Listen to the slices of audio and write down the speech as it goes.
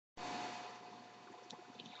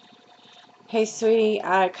Hey sweetie,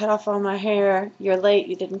 I cut off all my hair. You're late,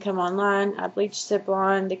 you didn't come online. I bleached it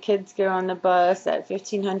blonde. The kids get on the bus at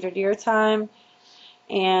 1500 your time,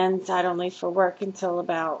 and I don't leave for work until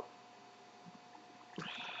about,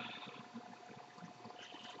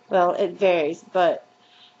 well, it varies, but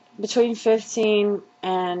between 15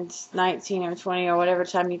 and 19 or 20 or whatever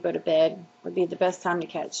time you go to bed would be the best time to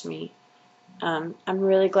catch me. I'm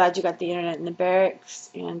really glad you got the internet in the barracks,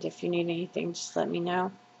 and if you need anything, just let me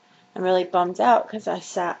know. I'm really bummed out because I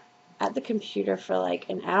sat at the computer for like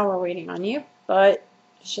an hour waiting on you, but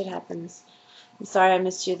shit happens. I'm sorry I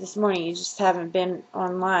missed you this morning. You just haven't been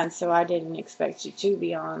online, so I didn't expect you to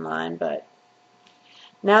be online, but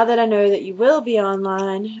now that I know that you will be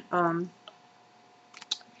online, I'll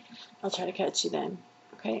try to catch you then.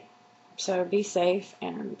 Okay? So be safe,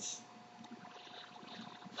 and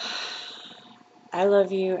I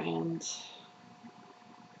love you, and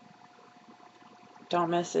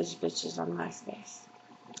don't message bitches on MySpace.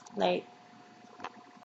 Late.